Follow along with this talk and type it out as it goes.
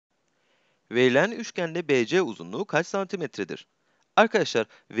Verilen üçgende BC uzunluğu kaç santimetredir? Arkadaşlar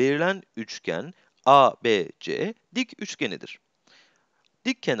verilen üçgen ABC dik üçgenidir.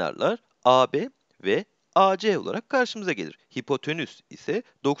 Dik kenarlar AB ve AC olarak karşımıza gelir. Hipotenüs ise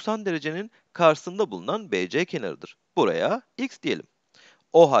 90 derecenin karşısında bulunan BC kenarıdır. Buraya x diyelim.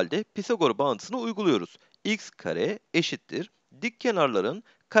 O halde Pisagor bağıntısını uyguluyoruz. X kare eşittir dik kenarların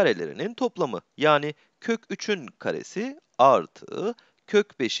karelerinin toplamı. Yani kök 3'ün karesi artı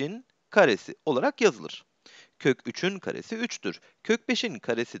kök 5'in karesi olarak yazılır. Kök 3'ün karesi 3'tür. Kök 5'in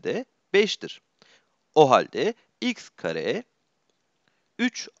karesi de 5'tir. O halde x kare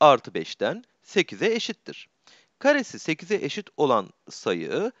 3 artı 5'ten 8'e eşittir. Karesi 8'e eşit olan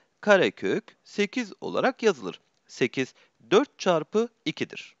sayı karekök 8 olarak yazılır. 8 4 çarpı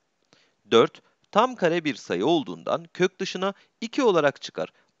 2'dir. 4 tam kare bir sayı olduğundan kök dışına 2 olarak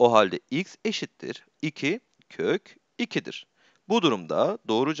çıkar. O halde x eşittir 2 kök 2'dir. Bu durumda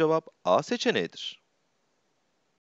doğru cevap A seçeneğidir.